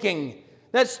negative thinking.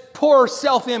 That's poor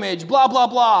self-image, blah, blah,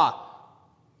 blah.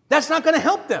 That's not going to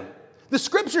help them. The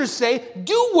scriptures say,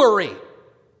 do worry,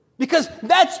 because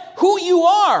that's who you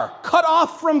are, cut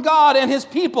off from God and his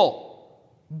people.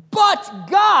 But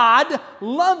God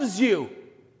loves you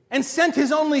and sent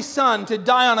his only son to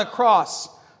die on a cross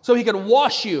so he could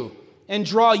wash you and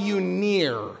draw you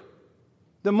near.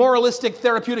 The moralistic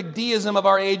therapeutic deism of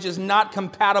our age is not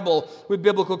compatible with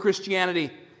biblical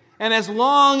Christianity. And as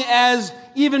long as,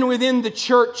 even within the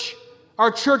church,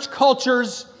 our church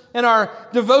cultures and our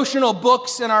devotional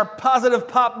books and our positive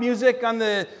pop music on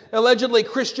the allegedly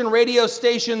Christian radio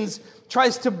stations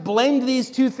tries to blend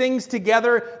these two things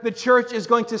together, the church is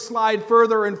going to slide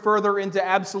further and further into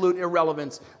absolute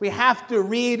irrelevance. We have to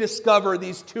rediscover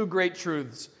these two great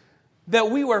truths: that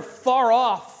we were far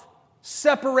off,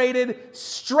 separated,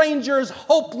 strangers,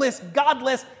 hopeless,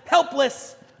 godless,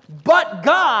 helpless, but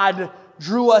God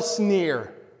drew us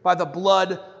near by the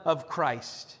blood of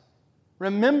Christ.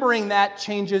 Remembering that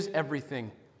changes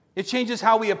everything. It changes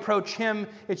how we approach him,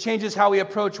 it changes how we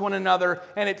approach one another,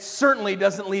 and it certainly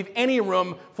doesn't leave any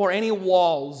room for any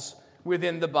walls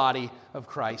within the body of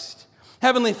Christ.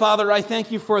 Heavenly Father, I thank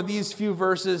you for these few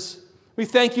verses. We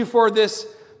thank you for this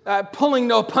pulling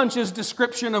no punches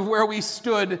description of where we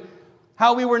stood,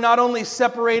 how we were not only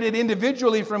separated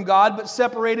individually from God, but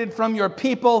separated from your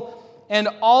people and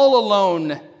all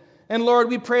alone. And Lord,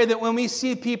 we pray that when we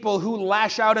see people who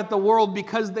lash out at the world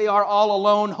because they are all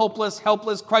alone, hopeless,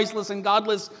 helpless, Christless, and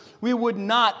godless, we would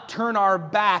not turn our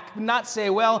back, not say,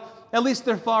 well, at least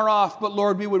they're far off, but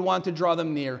Lord, we would want to draw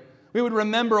them near. We would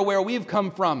remember where we've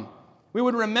come from. We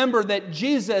would remember that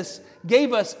Jesus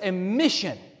gave us a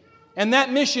mission, and that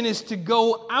mission is to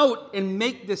go out and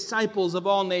make disciples of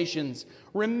all nations,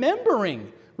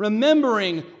 remembering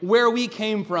where we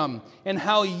came from and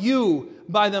how you,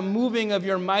 by the moving of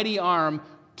your mighty arm,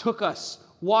 took us,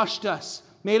 washed us,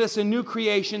 made us a new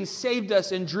creation, saved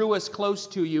us, and drew us close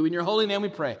to you. In your holy name we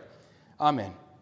pray. Amen.